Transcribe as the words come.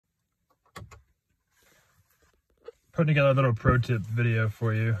putting together a little pro tip video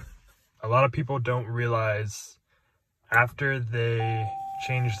for you. A lot of people don't realize after they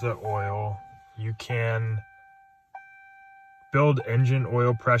change the oil, you can build engine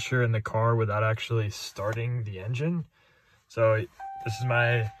oil pressure in the car without actually starting the engine. So this is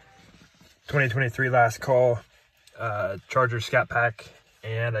my 2023 last call Charger Scat Pack,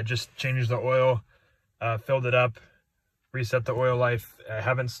 and I just changed the oil, filled it up, reset the oil life. I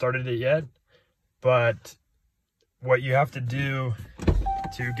haven't started it yet, but what you have to do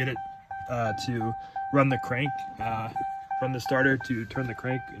to get it to run the crank, run the starter to turn the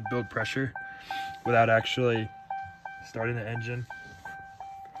crank and build pressure without actually starting the engine,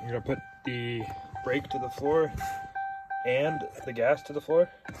 you're gonna put the brake to the floor and the gas to the floor,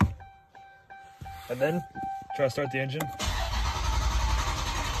 and then try to start the engine.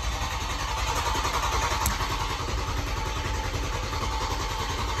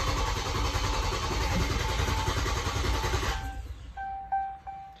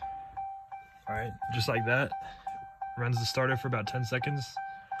 All right, just like that. Runs the starter for about 10 seconds.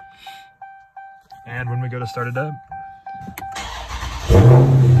 And when we go to start it up,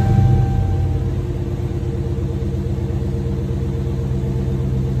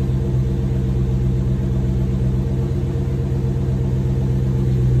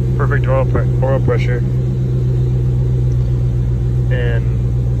 perfect oil pressure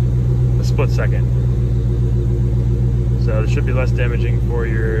in a split second. So it should be less damaging for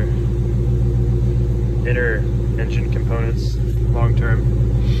your inner engine components long term,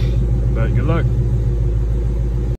 but good luck.